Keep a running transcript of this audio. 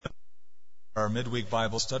Our midweek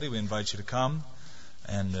Bible study. We invite you to come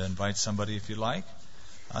and invite somebody if you like.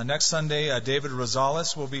 Next Sunday, David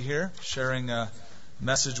Rosales will be here sharing a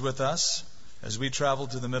message with us as we travel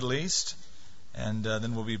to the Middle East, and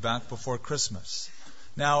then we'll be back before Christmas.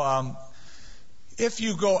 Now, if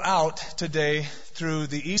you go out today through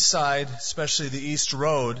the east side, especially the East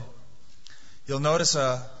Road, you'll notice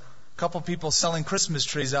a couple people selling Christmas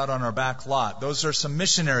trees out on our back lot. Those are some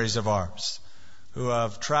missionaries of ours who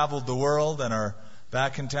have traveled the world and are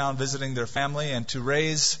back in town visiting their family, and to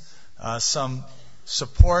raise some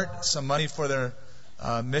support, some money for their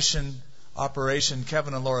mission operation.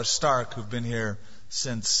 Kevin and Laura Stark, who've been here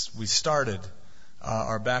since we started,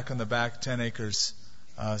 are back on the back 10 acres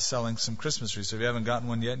selling some Christmas trees. So if you haven't gotten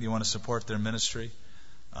one yet and you want to support their ministry,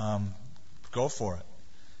 go for it.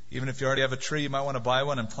 Even if you already have a tree, you might want to buy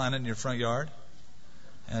one and plant it in your front yard.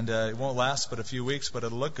 And it won't last but a few weeks, but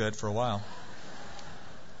it'll look good for a while.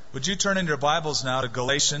 Would you turn in your Bibles now to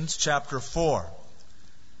Galatians chapter 4?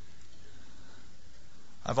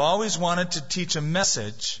 I've always wanted to teach a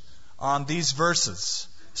message on these verses,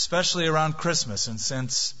 especially around Christmas. And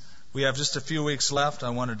since we have just a few weeks left, I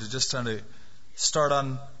wanted to just kind of start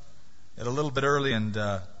on it a little bit early and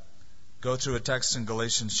go through a text in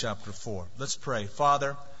Galatians chapter 4. Let's pray.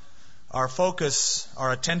 Father, our focus,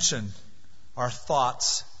 our attention, our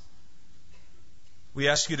thoughts, we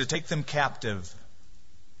ask you to take them captive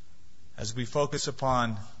as we focus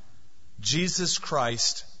upon Jesus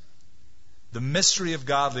Christ, the mystery of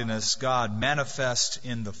godliness, God manifest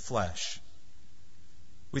in the flesh.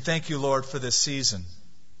 We thank you, Lord, for this season,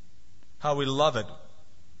 how we love it,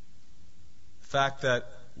 the fact that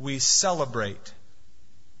we celebrate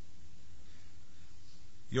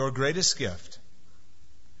your greatest gift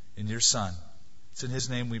in your Son. It's in His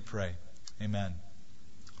name we pray. Amen.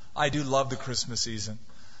 I do love the Christmas season.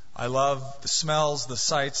 I love the smells, the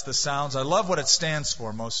sights, the sounds. I love what it stands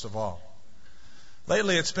for most of all.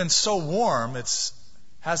 Lately it's been so warm, it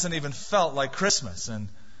hasn't even felt like Christmas. And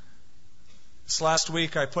this last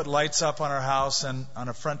week I put lights up on our house and on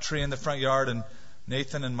a front tree in the front yard, and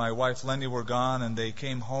Nathan and my wife Lenny were gone, and they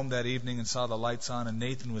came home that evening and saw the lights on, and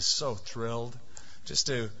Nathan was so thrilled just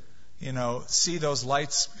to, see those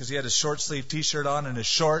lights, because he had his short sleeve t-shirt on and his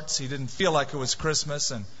shorts. He didn't feel like it was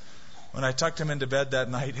Christmas. And when I tucked him into bed that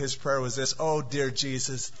night, his prayer was this: "Oh, dear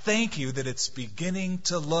Jesus, thank you that it's beginning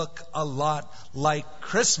to look a lot like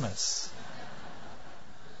Christmas."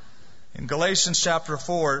 In Galatians chapter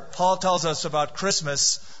 4, Paul tells us about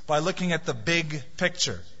Christmas by looking at the big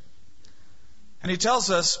picture. And he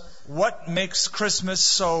tells us what makes Christmas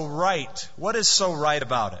so right. What is so right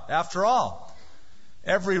about it? After all,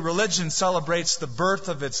 every religion celebrates the birth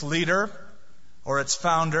of its leader or its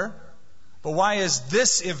founder. But why is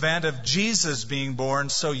this event of Jesus being born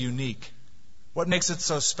so unique? What makes it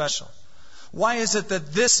so special? Why is it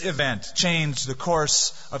that this event changed the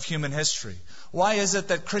course of human history? Why is it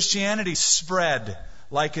that Christianity spread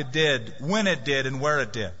like it did, when it did, and where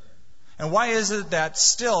it did? And why is it that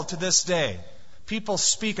still to this day, people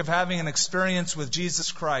speak of having an experience with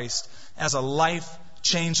Jesus Christ as a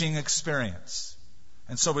life-changing experience?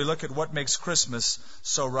 And so we look at what makes Christmas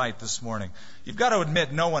so right this morning. You've got to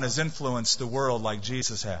admit no one has influenced the world like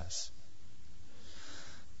Jesus has.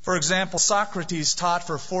 For example, Socrates taught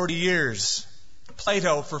for 40 years,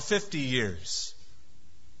 Plato for 50 years,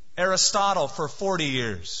 Aristotle for 40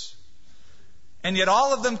 years. And yet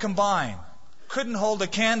all of them combined couldn't hold a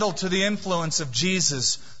candle to the influence of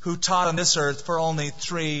Jesus, who taught on this earth for only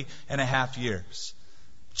 3.5 years.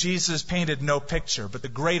 Jesus painted no picture, but the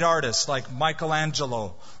great artists like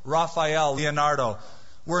Michelangelo, Raphael, Leonardo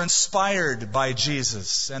were inspired by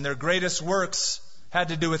Jesus, and their greatest works had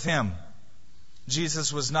to do with Him.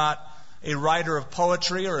 Jesus was not a writer of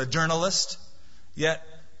poetry or a journalist, yet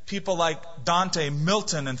people like Dante,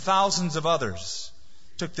 Milton, and thousands of others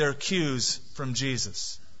took their cues from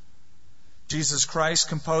Jesus. Jesus Christ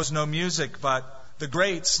composed no music, but the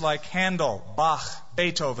greats like Handel, Bach,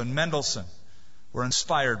 Beethoven, Mendelssohn were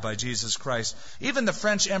inspired by Jesus Christ. Even the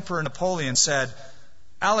French Emperor Napoleon said,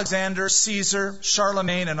 "Alexander, Caesar,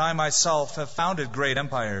 Charlemagne, and I myself have founded great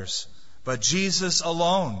empires, but Jesus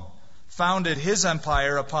alone founded his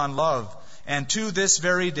empire upon love, and to this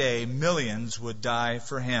very day millions would die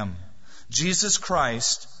for him." Jesus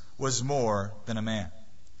Christ was more than a man.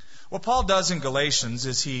 What Paul does in Galatians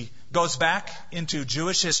is he goes back into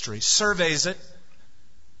Jewish history, surveys it,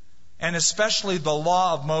 and especially the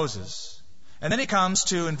law of Moses. And then he comes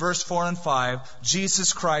to, in verse 4 and 5,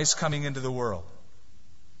 Jesus Christ coming into the world.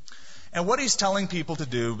 And what he's telling people to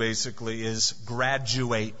do, basically, is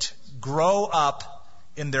graduate, grow up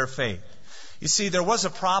in their faith. You see, there was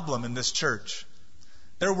a problem in this church.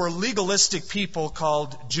 there were legalistic people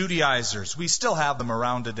called Judaizers. We still have them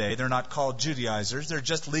around today. They're not called Judaizers. They're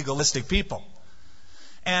just legalistic people.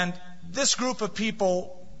 And this group of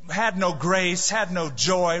people had no grace, had no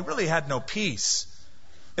joy, really had no peace.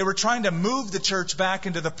 They were trying to move the church back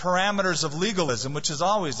into the parameters of legalism, which is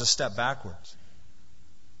always a step backwards.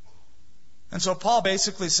 And so Paul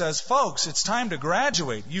basically says, folks, it's time to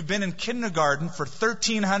graduate. You've been in kindergarten for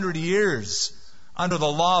 1,300 years under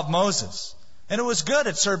the law of Moses. And it was good.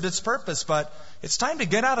 It served its purpose. But it's time to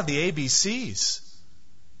get out of the ABCs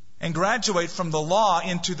and graduate from the law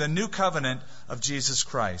into the new covenant of Jesus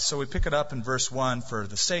Christ. So we pick it up in verse 1 for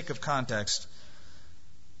the sake of context.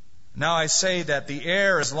 Now I say that the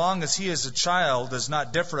heir, as long as he is a child, does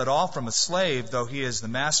not differ at all from a slave, though he is the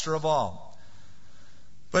master of all,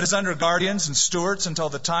 but is under guardians and stewards until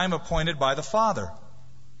the time appointed by the Father.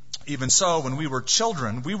 Even so, when we were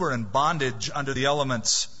children, we were in bondage under the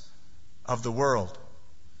elements of the world.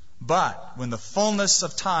 But when the fullness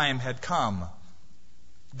of time had come,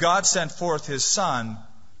 God sent forth His Son,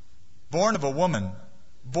 born of a woman,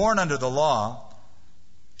 born under the law,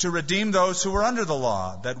 to redeem those who were under the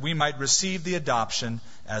law, that we might receive the adoption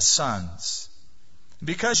as sons.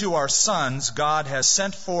 Because you are sons, God has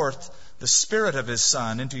sent forth the Spirit of His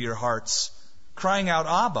Son into your hearts, crying out,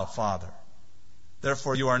 Abba, Father.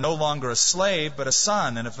 Therefore you are no longer a slave, but a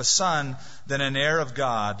son, and if a son, then an heir of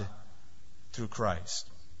God through Christ.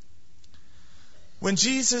 When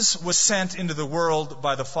Jesus was sent into the world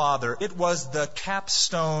by the Father, it was the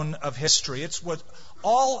capstone of history. It's what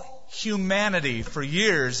all humanity for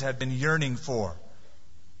years had been yearning for.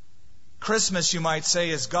 Christmas, you might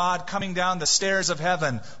say, is God coming down the stairs of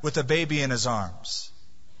heaven with a baby in His arms.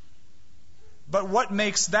 But what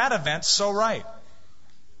makes that event so right?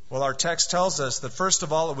 Well, our text tells us that first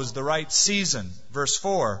of all, it was the right season. Verse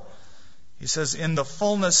 4, he says, in the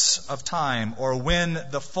fullness of time, or when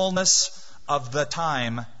the fullness of the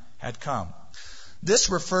time had come. This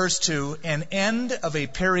refers to an end of a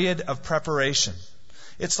period of preparation.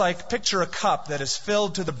 It's like picture a cup that is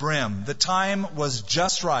filled to the brim. The time was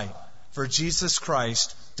just right for Jesus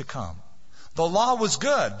Christ to come. The law was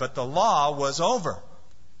good, but the law was over.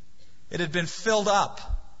 It had been filled up.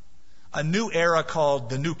 A new era called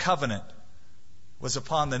the New Covenant was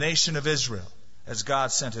upon the nation of Israel as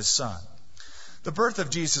God sent His Son. The birth of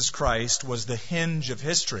Jesus Christ was the hinge of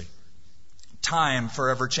history. Time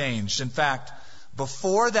forever changed. In fact,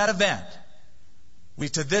 before that event, we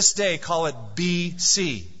to this day call it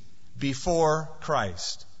BC, before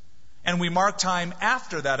Christ. And we mark time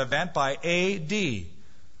after that event by AD,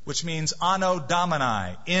 which means Anno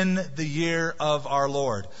Domini, in the year of our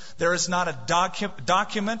Lord. There is not a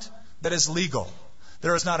document that is legal.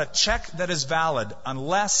 There is not a check that is valid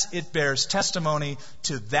unless it bears testimony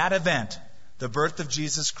to that event, the birth of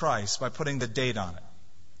Jesus Christ, by putting the date on it.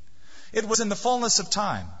 It was in the fullness of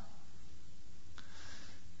time.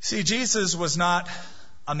 See, Jesus was not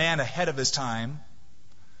a man ahead of His time.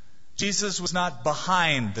 Jesus was not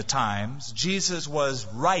behind the times. Jesus was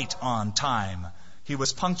right on time. He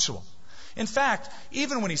was punctual. In fact,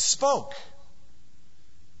 even when He spoke,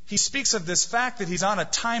 He speaks of this fact that He's on a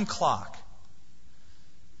time clock.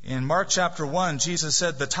 In Mark chapter 1, Jesus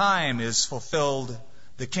said, the time is fulfilled,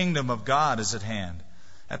 the kingdom of God is at hand.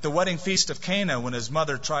 At the wedding feast of Cana, when His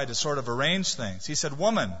mother tried to sort of arrange things, He said,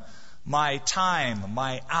 woman, my time,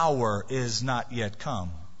 my hour is not yet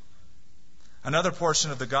come. Another portion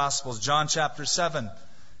of the Gospels, John chapter 7,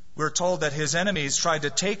 we're told that His enemies tried to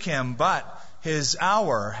take Him, but His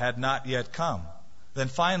hour had not yet come. Then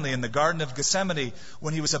finally, in the Garden of Gethsemane,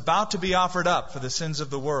 when He was about to be offered up for the sins of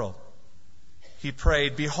the world, He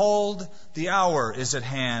prayed, behold, the hour is at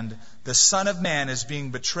hand. The Son of Man is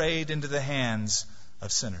being betrayed into the hands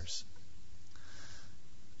of sinners.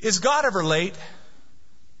 Is God ever late?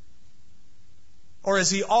 Or is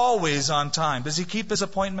He always on time? Does He keep His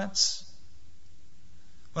appointments?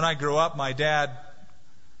 When I grew up, my dad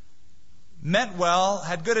meant well,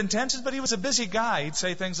 had good intentions, but he was a busy guy. He'd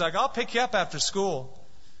say things like, I'll pick you up after school.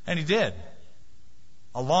 And he did.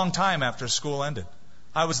 A long time after school ended.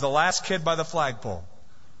 I was the last kid by the flagpole.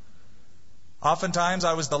 Oftentimes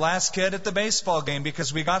I was the last kid at the baseball game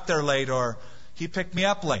because we got there late, or he picked me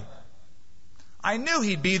up late. I knew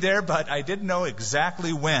he'd be there, but I didn't know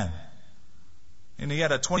exactly when. And he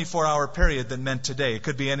had a 24-hour period that meant today. It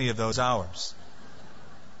could be any of those hours.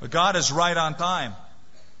 But God is right on time.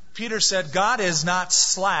 Peter said, God is not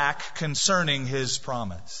slack concerning His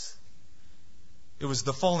promise. It was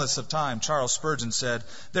the fullness of time. Charles Spurgeon said,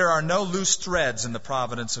 there are no loose threads in the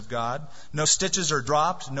providence of God. No stitches are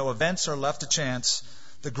dropped. No events are left to chance.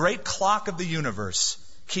 The great clock of the universe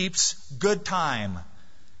keeps good time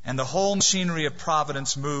And the whole machinery of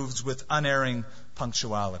providence moves with unerring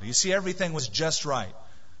punctuality. You see, everything was just right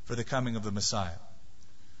for the coming of the Messiah.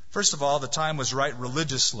 First of all, the time was right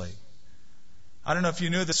religiously. I don't know if you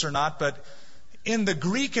knew this or not, but in the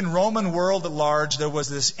Greek and Roman world at large, there was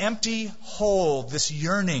this empty hole, this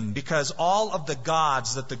yearning, because all of the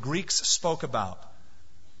gods that the Greeks spoke about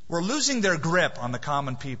were losing their grip on the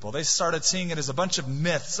common people. They started seeing it as a bunch of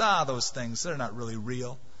myths. Those things, they're not really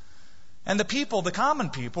real. And the people, the common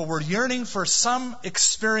people, were yearning for some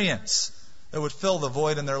experience that would fill the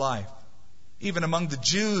void in their life. Even among the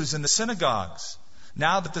Jews in the synagogues,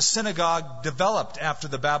 now that the synagogue developed after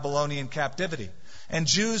the Babylonian captivity, and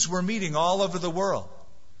Jews were meeting all over the world.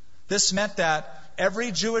 This meant that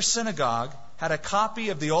every Jewish synagogue had a copy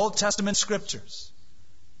of the Old Testament scriptures,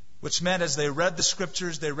 which meant as they read the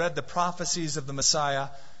scriptures, they read the prophecies of the Messiah,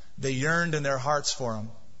 they yearned in their hearts for him.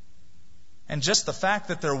 And just the fact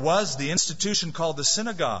that there was the institution called the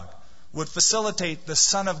synagogue would facilitate the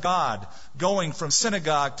Son of God going from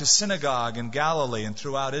synagogue to synagogue in Galilee and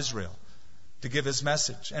throughout Israel to give his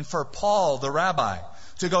message. And for Paul, the rabbi,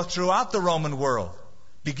 to go throughout the Roman world,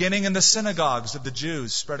 beginning in the synagogues of the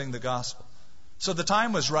Jews, spreading the gospel. So the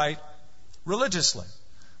time was right religiously,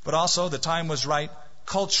 but also the time was right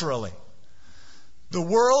culturally. The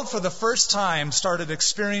world for the first time started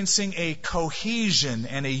experiencing a cohesion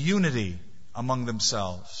and a unity among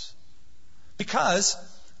themselves. Because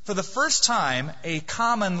for the first time, a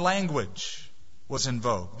common language was in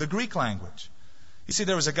vogue, the Greek language. You see,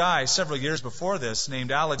 there was a guy several years before this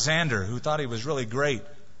named Alexander who thought he was really great.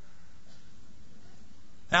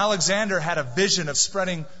 Alexander had a vision of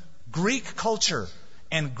spreading Greek culture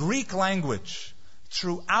and Greek language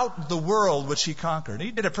throughout the world which he conquered.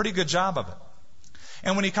 He did a pretty good job of it.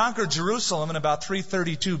 And when he conquered Jerusalem in about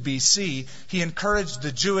 332 BC, he encouraged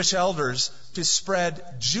the Jewish elders to spread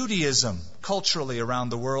Judaism culturally around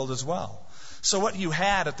the world as well. So what you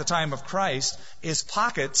had at the time of Christ is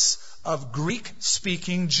pockets of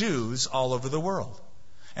Greek-speaking Jews all over the world.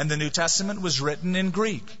 And the New Testament was written in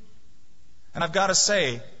Greek. And I've got to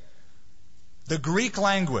say, the Greek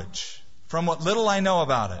language, from what little I know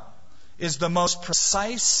about it, is the most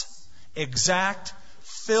precise, exact,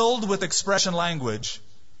 filled with expression language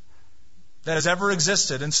that has ever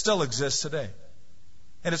existed and still exists today.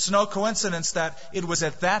 And it's no coincidence that it was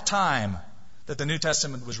at that time that the New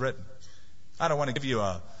Testament was written. I don't want to give you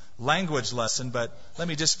a language lesson, but let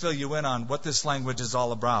me just fill you in on what this language is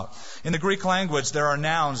all about. In the Greek language, there are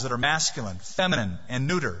nouns that are masculine, feminine, and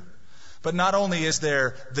neuter. But not only is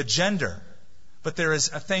there the gender, but there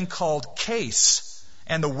is a thing called case.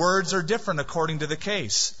 And the words are different according to the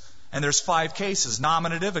case. And there's 5 cases: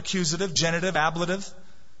 nominative, accusative, genitive, ablative,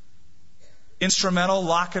 instrumental,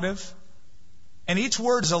 locative. And each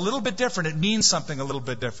word is a little bit different. It means something a little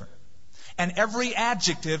bit different. And every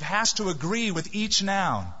adjective has to agree with each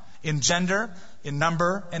noun in gender, in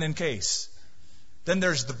number, and in case. Then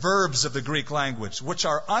there's the verbs of the Greek language, which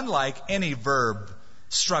are unlike any verb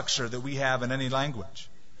structure that we have in any language.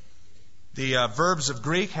 The verbs of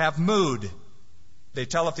Greek have mood. They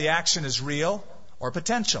tell if the action is real or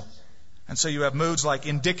potential. And so you have moods like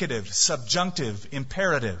indicative, subjunctive,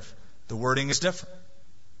 imperative. The wording is different.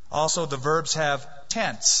 Also, the verbs have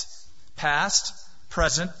tense, past,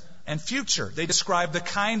 present, and future. They describe the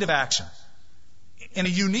kind of action in a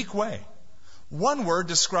unique way. One word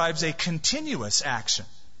describes a continuous action.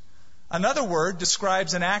 Another word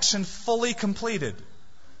describes an action fully completed.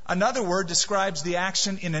 Another word describes the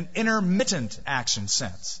action in an intermittent action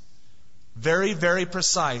sense. Very, very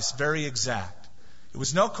precise, very exact. It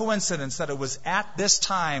was no coincidence that it was at this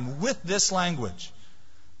time, with this language,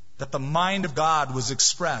 that the mind of God was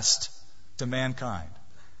expressed to mankind.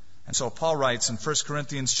 And so Paul writes in 1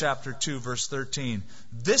 Corinthians chapter 2, verse 13,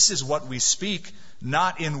 "This is what we speak,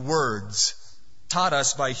 not in words taught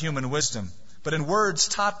us by human wisdom, but in words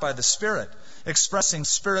taught by the Spirit, expressing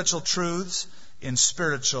spiritual truths in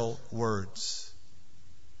spiritual words."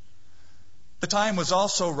 The time was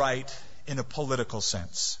also right in a political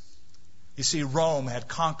sense. You see, Rome had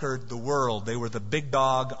conquered the world. They were the big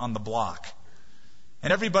dog on the block.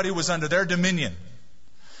 And everybody was under their dominion.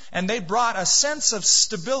 And they brought a sense of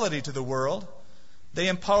stability to the world. They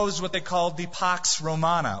imposed what they called the Pax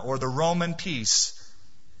Romana, or the Roman peace.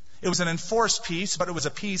 It was an enforced peace, but it was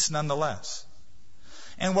a peace nonetheless.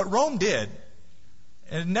 And what Rome did,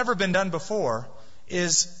 and it had never been done before,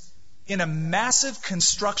 is in a massive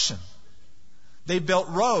construction, they built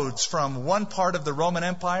roads from one part of the Roman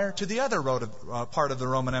Empire to the other part of the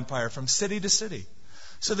Roman Empire, from city to city,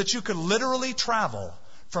 so that you could literally travel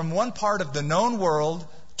from one part of the known world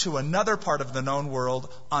to another part of the known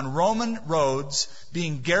world on Roman roads,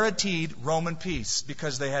 being guaranteed Roman peace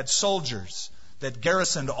because they had soldiers that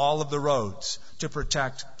garrisoned all of the roads to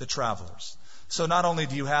protect the travelers. So not only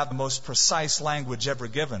do you have the most precise language ever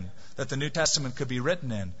given that the New Testament could be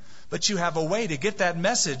written in, but you have a way to get that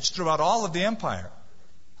message throughout all of the empire.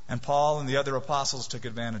 And Paul and the other apostles took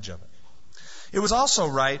advantage of it. It was also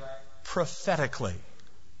right prophetically.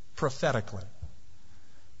 Prophetically.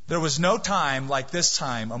 There was no time like this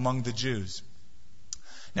time among the Jews.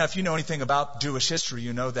 Now, if you know anything about Jewish history,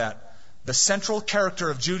 you know that the central character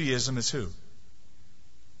of Judaism is who?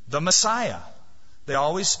 The Messiah. They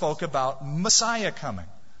always spoke about Messiah coming.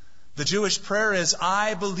 The Jewish prayer is,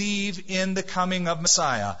 I believe in the coming of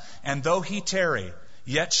Messiah, and though he tarry,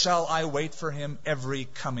 yet shall I wait for him every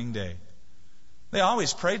coming day. They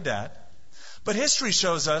always prayed that. But history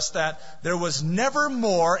shows us that there was never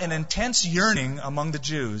more an intense yearning among the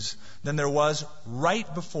Jews than there was right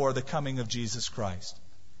before the coming of Jesus Christ.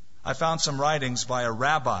 I found some writings by a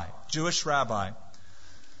rabbi, Jewish rabbi.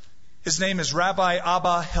 His name is Rabbi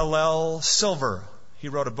Abba Hillel Silver. He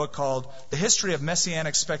wrote a book called The History of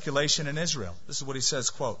Messianic Speculation in Israel. This is what he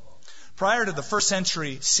says, quote, prior to the 1st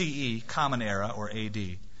century CE, Common Era, or AD,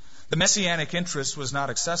 the Messianic interest was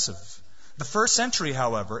not excessive. The 1st century,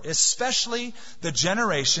 however, especially the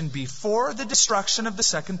generation before the destruction of the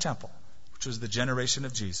Second Temple, which was the generation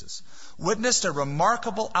of Jesus, witnessed a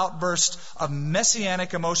remarkable outburst of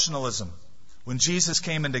Messianic emotionalism when Jesus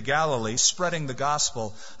came into Galilee spreading the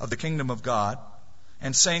gospel of the kingdom of God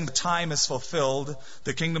and saying the time is fulfilled,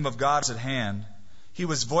 the kingdom of God is at hand. He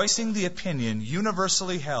was voicing the opinion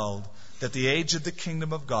universally held that the age of the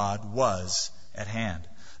kingdom of God was at hand.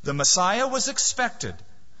 The Messiah was expected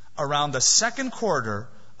around the 2nd quarter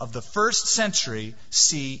of the 1st century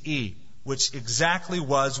CE, which exactly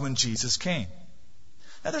was when Jesus came.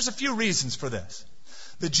 Now there's a few reasons for this.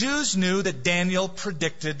 The Jews knew that Daniel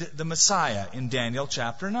predicted the Messiah in Daniel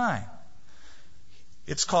chapter 9.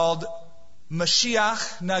 It's called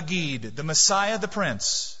Mashiach Nagid, the Messiah, the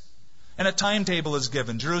Prince. And a timetable is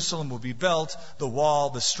given. Jerusalem will be built, the wall,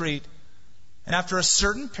 the street. And after a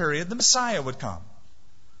certain period, the Messiah would come.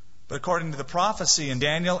 But according to the prophecy in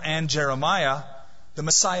Daniel and Jeremiah, the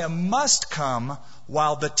Messiah must come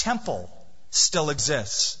while the temple still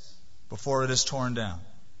exists before it is torn down.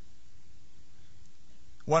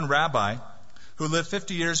 One rabbi who lived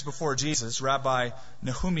 50 years before Jesus, Rabbi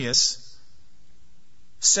Nehumius,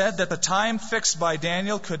 said that the time fixed by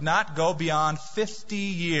Daniel could not go beyond 50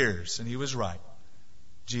 years. And he was right.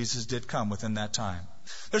 Jesus did come within that time.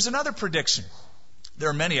 There's another prediction. There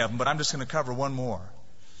are many of them, but I'm just going to cover one more.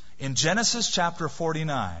 In Genesis chapter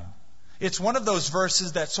 49, it's one of those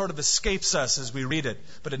verses that sort of escapes us as we read it,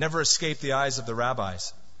 but it never escaped the eyes of the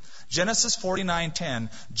rabbis. Genesis 49:10,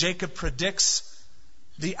 Jacob predicts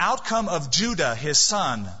the outcome of Judah, his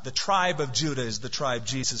son. The tribe of Judah is the tribe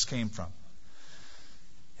Jesus came from.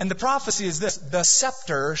 And the prophecy is this: the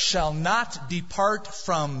scepter shall not depart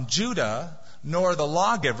from Judah, nor the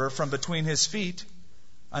lawgiver from between his feet,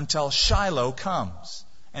 until Shiloh comes,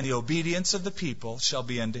 and the obedience of the people shall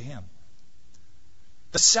be unto him.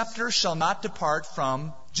 The scepter shall not depart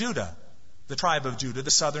from Judah, the tribe of Judah,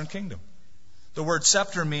 the southern kingdom. The word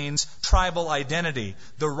scepter means tribal identity,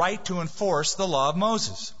 the right to enforce the law of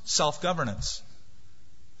Moses, self-governance.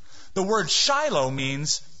 The word Shiloh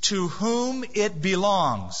means to whom it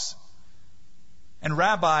belongs. And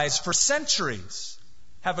rabbis for centuries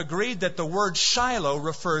have agreed that the word Shiloh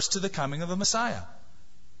refers to the coming of the Messiah.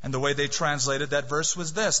 And the way they translated that verse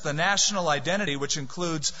was this: the national identity, which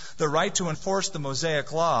includes the right to enforce the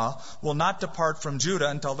Mosaic law, will not depart from Judah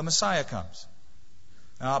until the Messiah comes.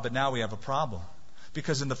 But now we have a problem.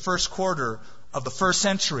 Because in the 1st quarter of the 1st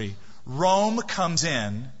century, Rome comes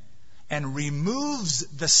in and removes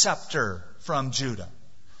the scepter from Judah,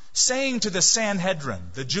 saying to the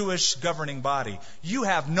Sanhedrin, the Jewish governing body, you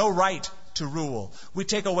have no right to rule. We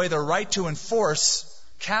take away the right to enforce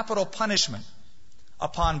capital punishment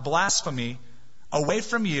upon blasphemy away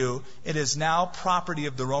from you. It is now property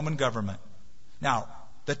of the Roman government. Now,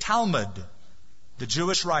 the Talmud, the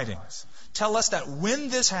Jewish writings, tell us that when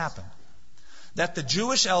this happened, that the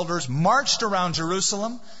Jewish elders marched around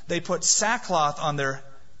Jerusalem, they put sackcloth on their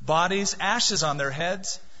bodies, ashes on their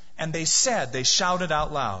heads, and they shouted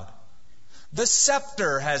out loud, the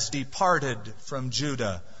scepter has departed from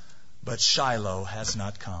Judah, but Shiloh has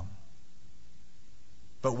not come.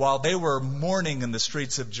 But while they were mourning in the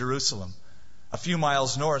streets of Jerusalem, a few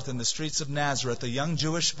miles north in the streets of Nazareth, a young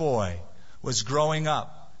Jewish boy was growing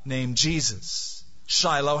up named Jesus.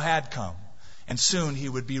 Shiloh had come, and soon he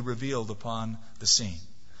would be revealed upon the scene.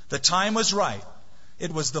 The time was right.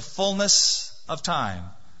 It was the fullness of time.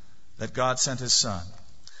 that God sent His Son.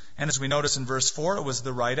 And as we notice in verse 4, it was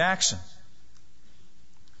the right action.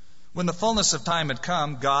 When the fullness of time had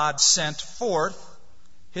come, God sent forth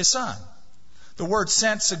His Son. The word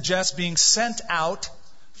sent suggests being sent out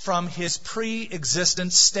from His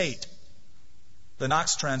pre-existent state. The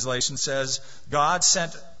Knox translation says, God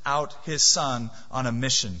sent out His Son on a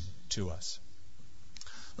mission to us.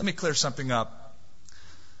 Let me clear something up.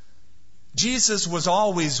 Jesus was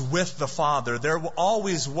always with the Father. There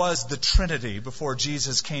always was the Trinity before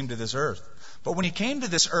Jesus came to this earth. But when He came to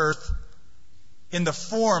this earth in the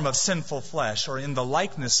form of sinful flesh, or in the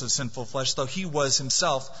likeness of sinful flesh, though He was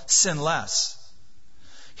Himself sinless,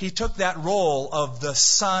 He took that role of the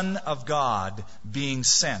Son of God being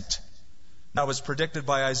sent. That was predicted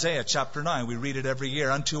by Isaiah chapter 9. We read it every year.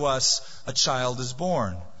 Unto us a child is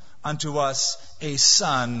born. Unto us a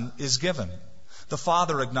son is given. The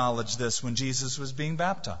Father acknowledged this when Jesus was being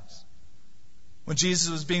baptized. When Jesus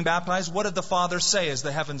was being baptized, what did the Father say as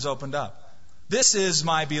the heavens opened up? This is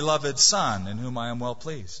my beloved Son, in whom I am well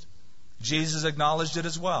pleased. Jesus acknowledged it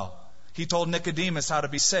as well. He told Nicodemus how to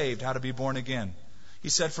be saved, how to be born again. He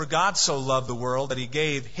said, for God so loved the world that He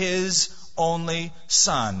gave His only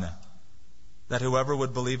Son, that whoever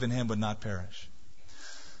would believe in Him would not perish.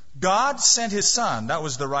 God sent His Son. That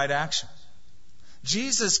was the right action.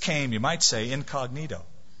 Jesus came, you might say, incognito,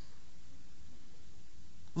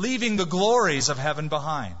 leaving the glories of heaven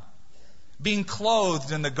behind, being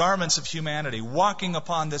clothed in the garments of humanity, walking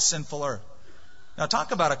upon this sinful earth. Now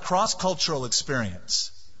talk about a cross-cultural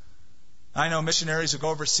experience. I know missionaries who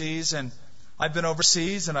go overseas, and I've been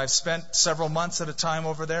overseas, and I've spent several months at a time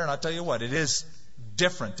over there, and I'll tell you what, it is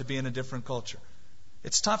different to be in a different culture.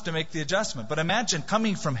 It's tough to make the adjustment. But imagine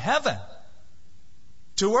coming from heaven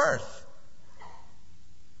to earth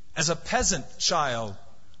as a peasant child,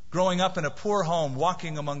 growing up in a poor home,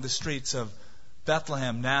 walking among the streets of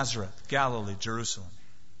Bethlehem, Nazareth, Galilee, Jerusalem.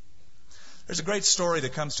 There's a great story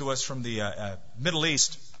that comes to us from the Middle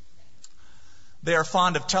East. They are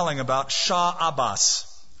fond of telling about Shah Abbas,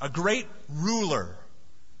 a great ruler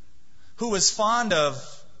who was fond of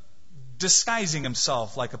disguising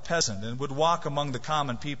himself like a peasant and would walk among the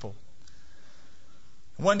common people.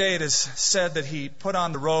 One day it is said that he put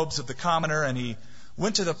on the robes of the commoner and he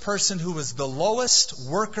went to the person who was the lowest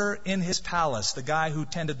worker in his palace, the guy who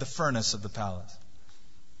tended the furnace of the palace.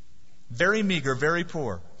 Very meager, very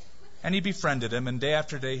poor. And he befriended him, and day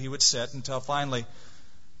after day he would sit until finally,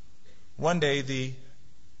 one day the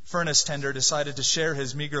furnace tender decided to share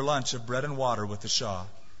his meager lunch of bread and water with the Shah.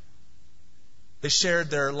 They shared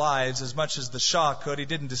their lives as much as the Shah could. He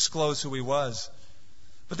didn't disclose who he was.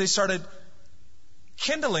 But they started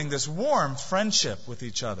kindling this warm friendship with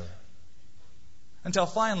each other. Until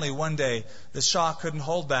finally, one day, the Shah couldn't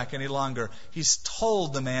hold back any longer. He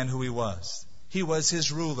told the man who he was. He was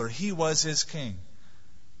his ruler. He was his king.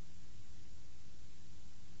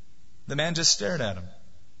 The man just stared at him.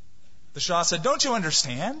 The Shah said, "Don't you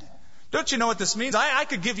understand? Don't you know what this means? I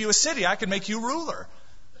could give you a city. I could make you ruler.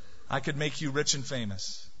 I could make you rich and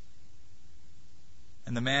famous."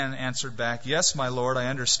 And the man answered back, "Yes, my lord, I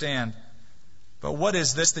understand. But what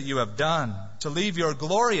is this that you have done? To leave your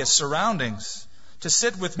glorious surroundings, to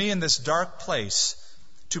sit with me in this dark place,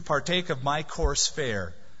 to partake of my coarse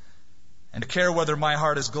fare, and to care whether my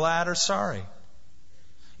heart is glad or sorry.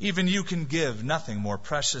 Even you can give nothing more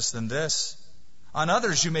precious than this. On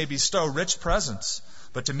others you may bestow rich presents,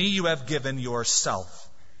 but to me you have given yourself.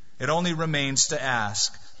 It only remains to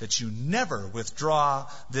ask that you never withdraw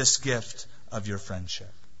this gift of your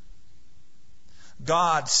friendship."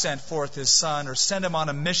 God sent forth His Son, or sent Him on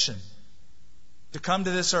a mission to come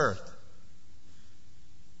to this earth.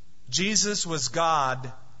 Jesus was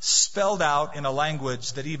God spelled out in a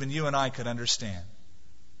language that even you and I could understand.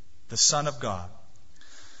 The Son of God.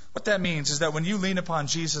 What that means is that when you lean upon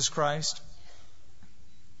Jesus Christ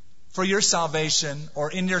for your salvation,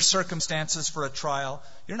 or in your circumstances for a trial,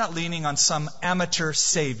 you're not leaning on some amateur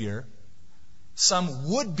Savior, some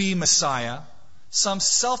would-be Messiah, some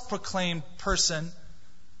self-proclaimed person.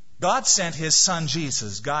 God sent His Son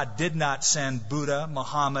Jesus. God did not send Buddha,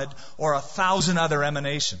 Muhammad, or 1,000 other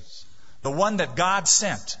emanations. The one that God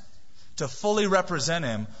sent to fully represent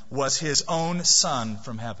Him was His own Son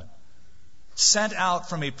from heaven, sent out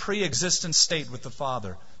from a pre-existent state with the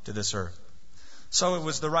Father to this earth. So it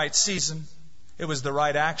was the right season. It was the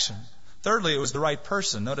right action. Thirdly, it was the right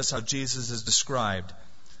person. Notice how Jesus is described.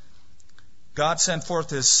 God sent forth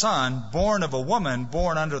His Son, born of a woman,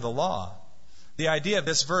 born under the law. The idea of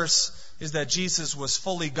this verse is that Jesus was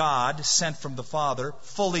fully God, sent from the Father,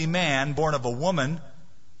 fully man, born of a woman,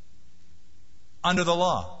 under the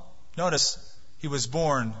law. Notice, He was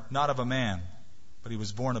born not of a man, but he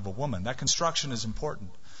was born of a woman. That construction is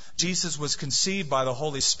important. Jesus was conceived by the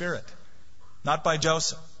Holy Spirit, not by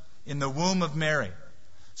Joseph, in the womb of Mary.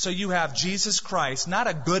 So you have Jesus Christ, not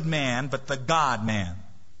a good man, but the God-man.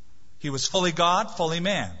 He was fully God, fully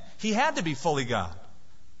man. He had to be fully God,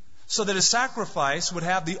 so that his sacrifice would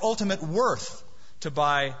have the ultimate worth to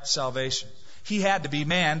buy salvation. He had to be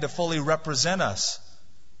man to fully represent us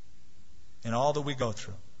in all that we go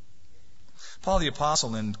through. Paul the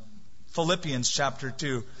Apostle in Philippians chapter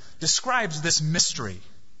 2 describes this mystery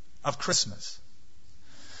of Christmas.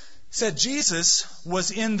 He said Jesus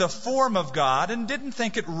was in the form of God and didn't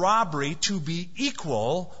think it robbery to be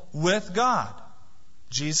equal with God.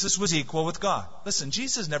 Jesus was equal with God. Listen,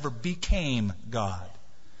 Jesus never became God.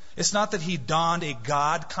 It's not that he donned a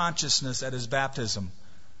God consciousness at his baptism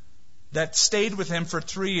that stayed with him for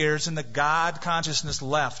 3 years and the God consciousness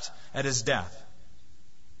left at his death.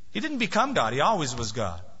 He didn't become God. He always was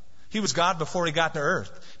God. He was God before he got to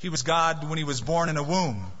earth. He was God when he was born in a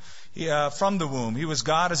womb. From the womb. He was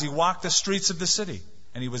God as he walked the streets of the city.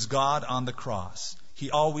 And he was God on the cross.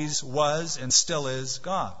 He always was and still is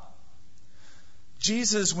God.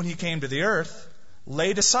 Jesus, when he came to the earth,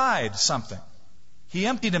 laid aside something. He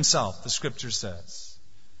emptied himself, the Scripture says.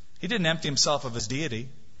 He didn't empty himself of his deity,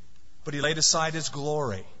 but he laid aside his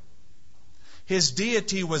glory. His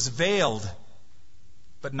deity was veiled,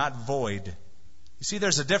 but not void. You see,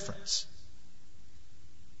 there's a difference.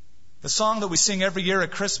 The song that we sing every year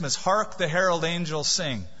at Christmas, Hark the Herald Angels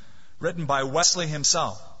Sing, written by Wesley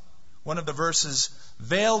himself. One of the verses,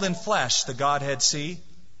 veiled in flesh the Godhead see,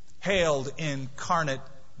 hailed incarnate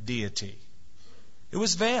deity. It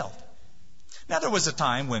was veiled. Now there was a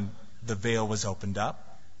time when the veil was opened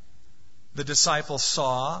up. The disciples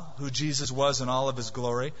saw who Jesus was in all of his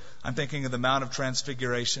glory. I'm thinking of the Mount of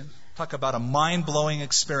Transfiguration. Talk about a mind-blowing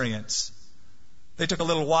experience. They took a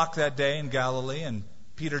little walk that day in Galilee, and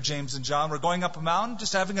Peter, James, and John were going up a mountain,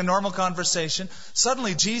 just having a normal conversation.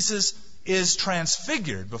 Suddenly, Jesus is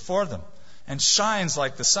transfigured before them and shines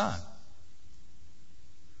like the sun.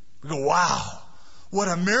 We go, wow, what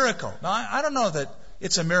a miracle. Now, I don't know that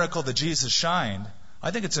it's a miracle that Jesus shined.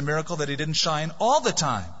 I think it's a miracle that he didn't shine all the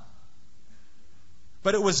time.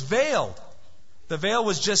 But it was veiled. The veil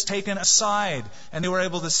was just taken aside, and they were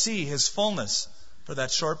able to see his fullness for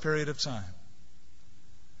that short period of time.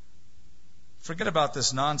 Forget about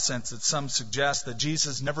this nonsense that some suggest that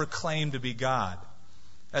Jesus never claimed to be God.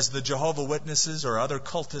 As the Jehovah's Witnesses or other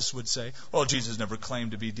cultists would say, well, Jesus never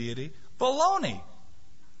claimed to be deity. Baloney.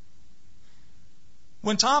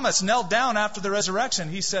 When Thomas knelt down after the resurrection,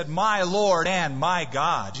 he said, my Lord and my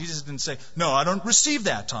God. Jesus didn't say, no, I don't receive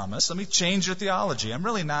that, Thomas. Let me change your theology. I'm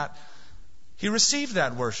really not. He received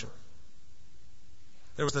that worship.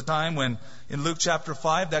 There was a time when, in Luke chapter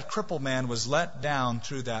 5, that crippled man was let down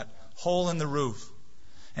through that hole in the roof.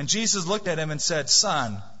 And Jesus looked at him and said,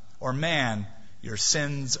 son or man, your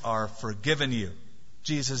sins are forgiven you.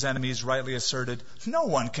 Jesus' enemies rightly asserted, no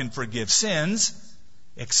one can forgive sins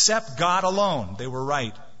except God alone. They were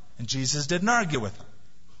right. And Jesus didn't argue with them.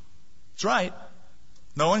 That's right.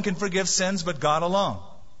 No one can forgive sins but God alone.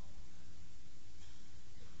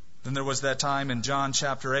 Then there was that time in John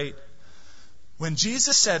chapter 8 when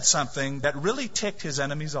Jesus said something that really ticked his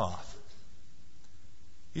enemies off.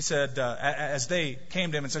 He said, as they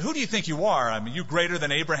came to him and said, who do you think you are? I mean, you greater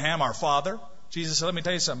than Abraham, our father? Jesus said, let me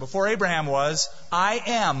tell you something. Before Abraham was, I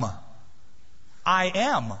am. I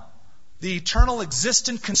am. The eternal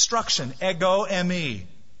existent construction, ego eimi.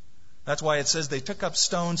 That's why it says they took up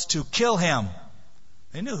stones to kill him.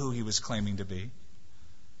 They knew who he was claiming to be.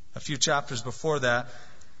 A few chapters before that,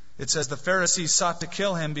 it says the Pharisees sought to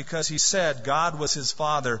kill him because he said God was his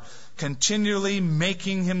father, continually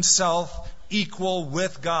making himself equal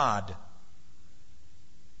with God.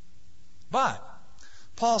 But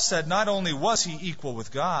Paul said not only was he equal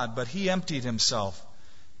with God, but he emptied himself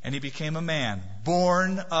and he became a man,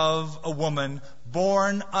 born of a woman,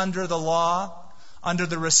 born under the law, under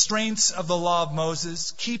the restraints of the law of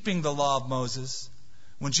Moses, keeping the law of Moses.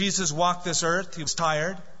 When Jesus walked this earth, he was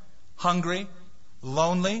tired, hungry,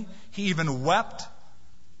 lonely. He even wept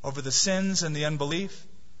over the sins and the unbelief,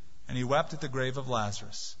 and he wept at the grave of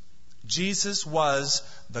Lazarus. Jesus was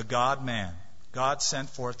the God-man. God sent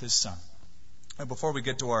forth his Son. And before we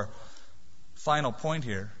get to our final point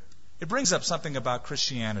here, it brings up something about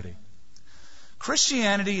Christianity.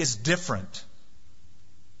 Christianity is different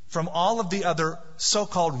from all of the other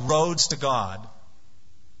so-called roads to God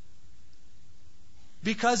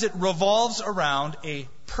because it revolves around a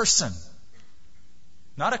person,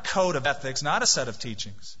 not a code of ethics, not a set of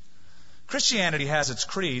teachings. Christianity has its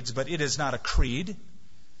creeds, but it is not a creed.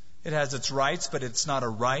 It has its rights, but it's not a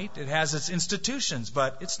right. It has its institutions,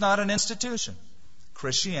 but it's not an institution.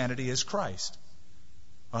 Christianity is Christ.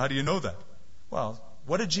 Well, how do you know that? Well,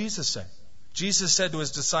 what did Jesus say? Jesus said to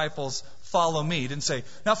his disciples, follow me. He didn't say,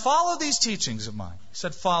 now follow these teachings of mine. He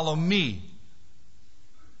said, follow me.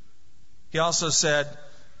 He also said,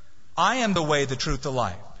 I am the way, the truth, the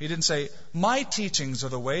life. He didn't say, my teachings are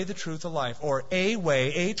the way, the truth, the life, or a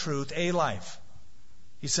way, a truth, a life.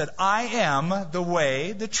 He said, I am the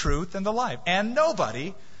way, the truth, and the life. And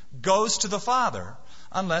nobody goes to the Father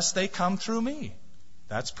unless they come through me.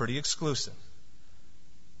 That's pretty exclusive.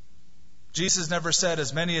 Jesus never said,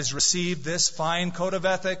 as many as receive this fine code of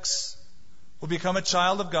ethics will become a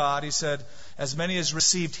child of God. He said, as many as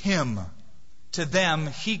received Him, to them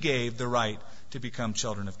He gave the right to become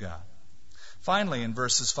children of God. Finally, in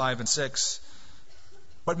verses 5 and 6,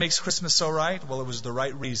 what makes Christmas so right? Well, it was the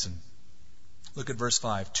right reason. Look at verse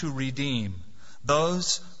 5. To redeem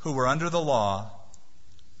those who were under the law,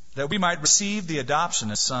 that we might receive the adoption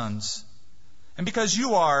as sons. And because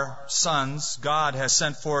you are sons, God has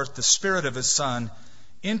sent forth the Spirit of His Son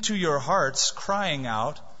into your hearts, crying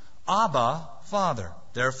out, Abba, Father.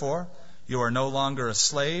 Therefore, you are no longer a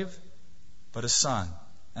slave, but a son.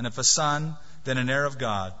 And if a son, then an heir of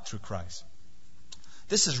God through Christ.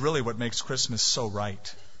 This is really what makes Christmas so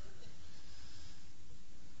right.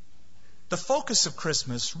 The focus of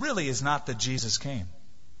Christmas really is not that Jesus came.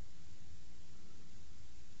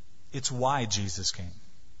 It's why Jesus came.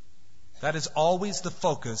 That is always the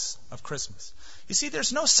focus of Christmas. You see,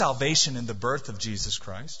 there's no salvation in the birth of Jesus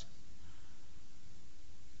Christ.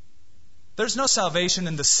 There's no salvation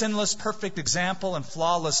in the sinless, perfect example and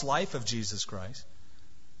flawless life of Jesus Christ.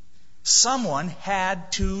 Someone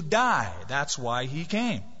had to die. That's why He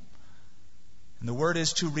came. And the word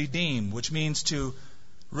is to redeem, which means to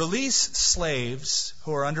release slaves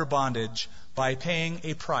who are under bondage by paying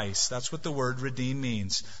a price. That's what the word redeem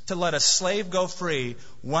means. To let a slave go free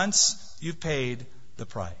once you've paid the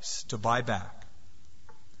price. To buy back.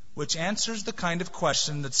 Which answers the kind of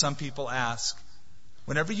question that some people ask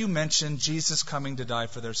whenever you mention Jesus coming to die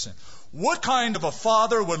for their sin. What kind of a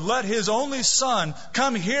father would let his only son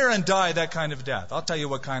come here and die that kind of death? I'll tell you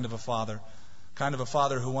what kind of a father. Kind of a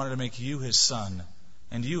father who wanted to make you his son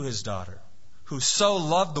and you his daughter. Who so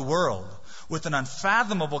loved the world with an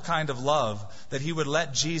unfathomable kind of love that He would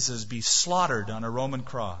let Jesus be slaughtered on a Roman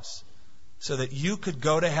cross so that you could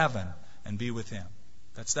go to heaven and be with Him.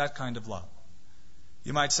 That's that kind of love.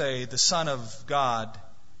 You might say the Son of God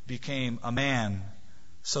became a man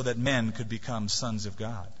so that men could become sons of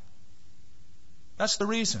God. That's the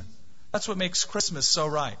reason. That's what makes Christmas so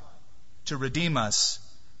right. To redeem us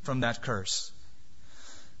from that curse.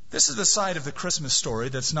 This is the side of the Christmas story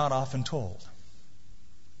that's not often told.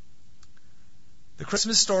 The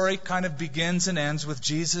Christmas story kind of begins and ends with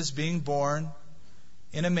Jesus being born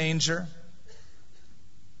in a manger.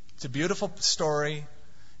 It's a beautiful story.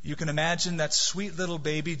 You can imagine that sweet little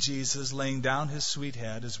baby Jesus laying down His sweet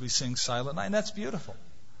head as we sing Silent Night. And that's beautiful.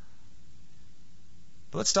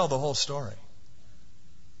 But let's tell the whole story.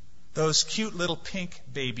 Those cute little pink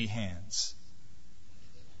baby hands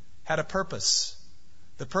had a purpose.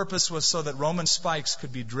 The purpose was so that Roman spikes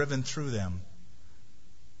could be driven through them.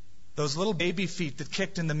 Those little baby feet that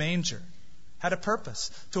kicked in the manger had a purpose.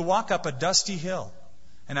 To walk up a dusty hill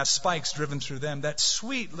and have spikes driven through them. That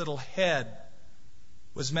sweet little head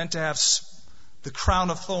was meant to have the crown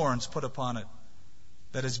of thorns put upon it,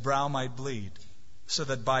 that His brow might bleed, so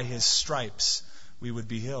that by His stripes we would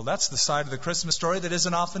be healed. That's the side of the Christmas story that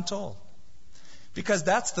isn't often told. Because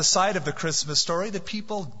that's the side of the Christmas story that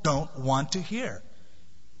people don't want to hear.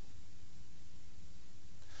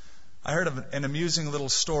 I heard of an amusing little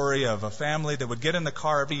story of a family that would get in the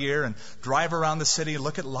car every year and drive around the city,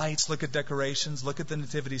 look at lights, look at decorations, look at the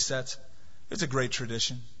nativity sets. It's a great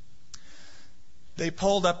tradition. They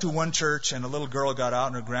pulled up to one church, and a little girl got out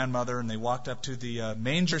and her grandmother, and they walked up to the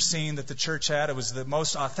manger scene that the church had. It was the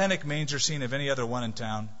most authentic manger scene of any other one in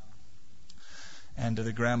town. And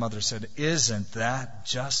the grandmother said, "Isn't that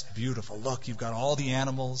just beautiful? Look, you've got all the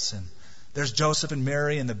animals, and there's Joseph and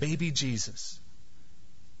Mary and the baby Jesus."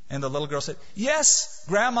 And the little girl said, "Yes,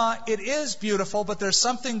 Grandma, it is beautiful, but there's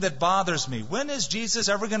something that bothers me. When is Jesus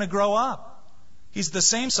ever going to grow up? He's the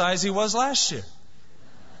same size He was last year."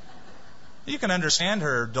 You can understand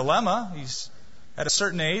her dilemma. He's at a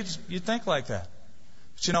certain age, you'd think like that.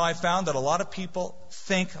 But you know, I found that a lot of people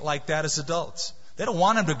think like that as adults. They don't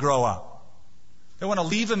want Him to grow up. They want to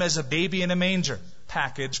leave Him as a baby in a manger.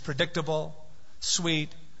 Packaged, predictable,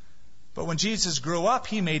 sweet. But when Jesus grew up,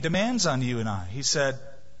 He made demands on you and I. He said,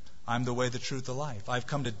 "I'm the way, the truth, the life. I've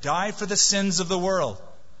come to die for the sins of the world.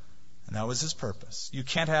 And that was his purpose. You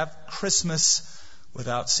can't have Christmas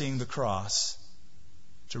without seeing the cross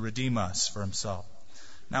to redeem us for himself.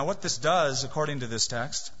 Now what this does, according to this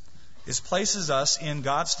text, is places us in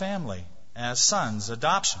God's family as sons,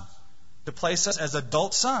 adoption, to place us as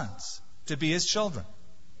adult sons, to be his children.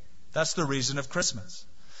 That's the reason of Christmas.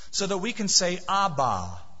 So that we can say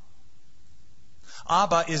Abba.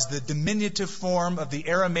 Abba is the diminutive form of the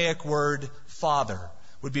Aramaic word father.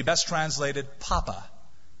 Would be best translated Papa,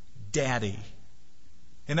 Daddy.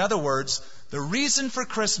 In other words, the reason for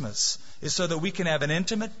Christmas is so that we can have an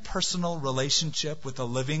intimate, personal relationship with the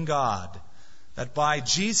living God. That by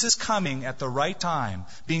Jesus coming at the right time,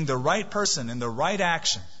 being the right person in the right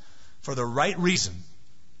action, for the right reason,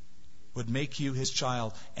 would make you his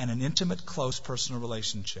child, and an intimate, close, personal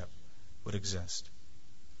relationship would exist.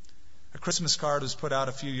 A Christmas card was put out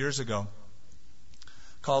a few years ago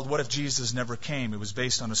called What If Jesus Never Came? It was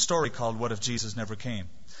based on a story called What If Jesus Never Came?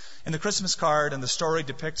 In the Christmas card, and the story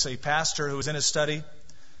depicts a pastor who was in his study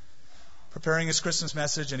preparing his Christmas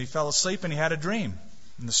message, and he fell asleep and he had a dream.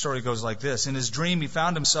 And the story goes like this. In his dream, he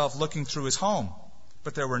found himself looking through his home,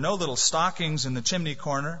 but there were no little stockings in the chimney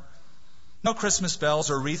corner, no Christmas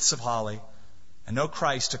bells or wreaths of holly, and no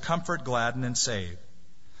Christ to comfort, gladden, and save.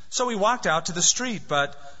 So he walked out to the street,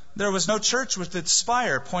 but there was no church with its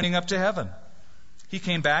spire pointing up to heaven. He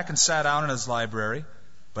came back and sat down in his library,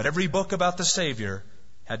 but every book about the Savior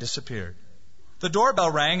had disappeared. The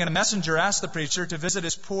doorbell rang, and a messenger asked the preacher to visit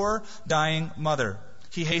his poor, dying mother.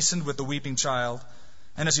 He hastened with the weeping child,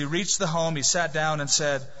 and as he reached the home, he sat down and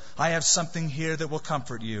said, I have something here that will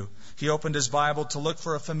comfort you. He opened his Bible to look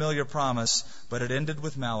for a familiar promise, but it ended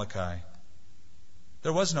with Malachi.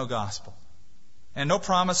 There was no gospel, and no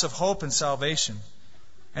promise of hope and salvation,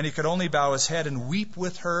 and he could only bow his head and weep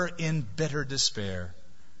with her in bitter despair.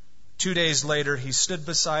 2 days later, he stood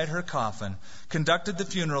beside her coffin, conducted the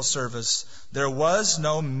funeral service. There was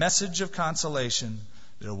no message of consolation.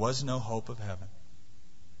 There was no hope of heaven.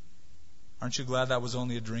 Aren't you glad that was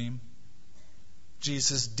only a dream?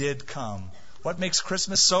 Jesus did come. What makes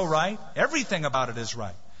Christmas so right? Everything about it is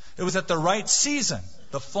right. It was at the right season,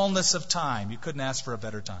 the fullness of time. You couldn't ask for a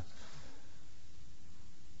better time.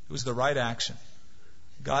 It was the right action.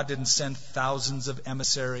 God didn't send thousands of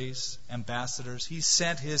emissaries, ambassadors. He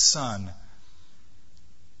sent his Son,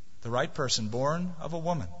 the right person, born of a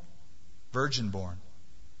woman, virgin born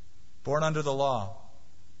under the law,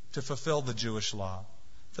 to fulfill the Jewish law,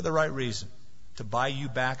 for the right reason, to buy you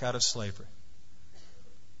back out of slavery.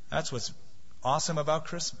 That's what's awesome about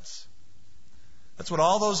Christmas. That's what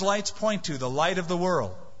all those lights point to, the light of the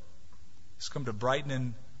world. It's come to brighten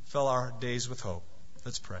and fill our days with hope.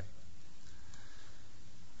 Let's pray.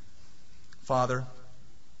 Father,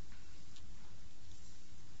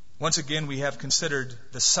 once again we have considered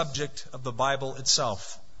the subject of the Bible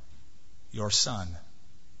itself, your Son.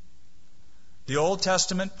 The Old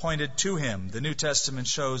Testament pointed to him. The New Testament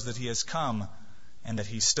shows that he has come and that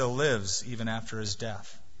he still lives even after his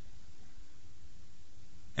death.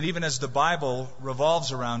 And even as the Bible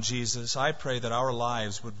revolves around Jesus, I pray that our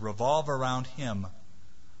lives would revolve around him,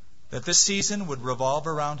 that this season would revolve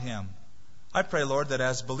around him. I pray, Lord, that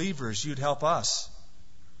as believers you'd help us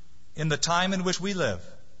in the time in which we live,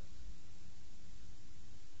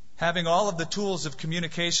 having all of the tools of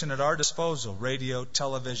communication at our disposal, radio,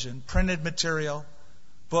 television, printed material,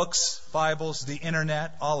 books, Bibles, the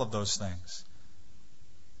internet, all of those things,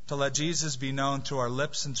 to let Jesus be known through our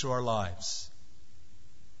lips and through our lives.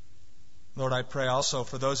 Lord, I pray also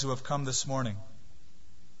for those who have come this morning,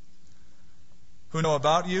 who know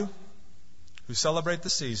about you, who celebrate the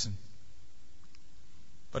season,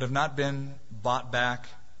 but have not been bought back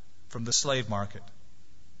from the slave market.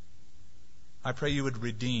 I pray you would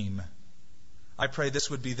redeem. I pray this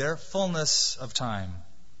would be their fullness of time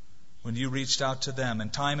when you reached out to them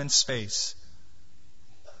in time and space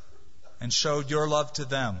and showed your love to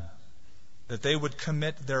them, that they would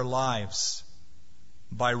commit their lives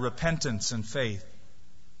by repentance and faith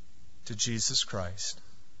to Jesus Christ.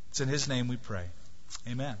 It's in his name we pray.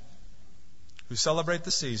 Amen. Who celebrate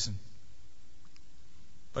the season,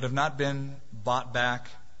 but have not been bought back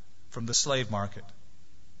from the slave market.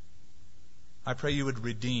 I pray you would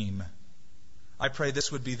redeem. I pray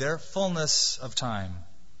this would be their fullness of time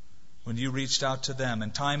when you reached out to them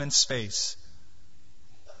in time and space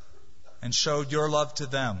and showed your love to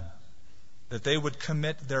them, that they would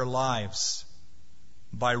commit their lives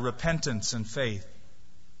by repentance and faith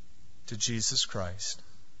to Jesus Christ.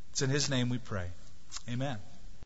 It's in his name we pray. Amen.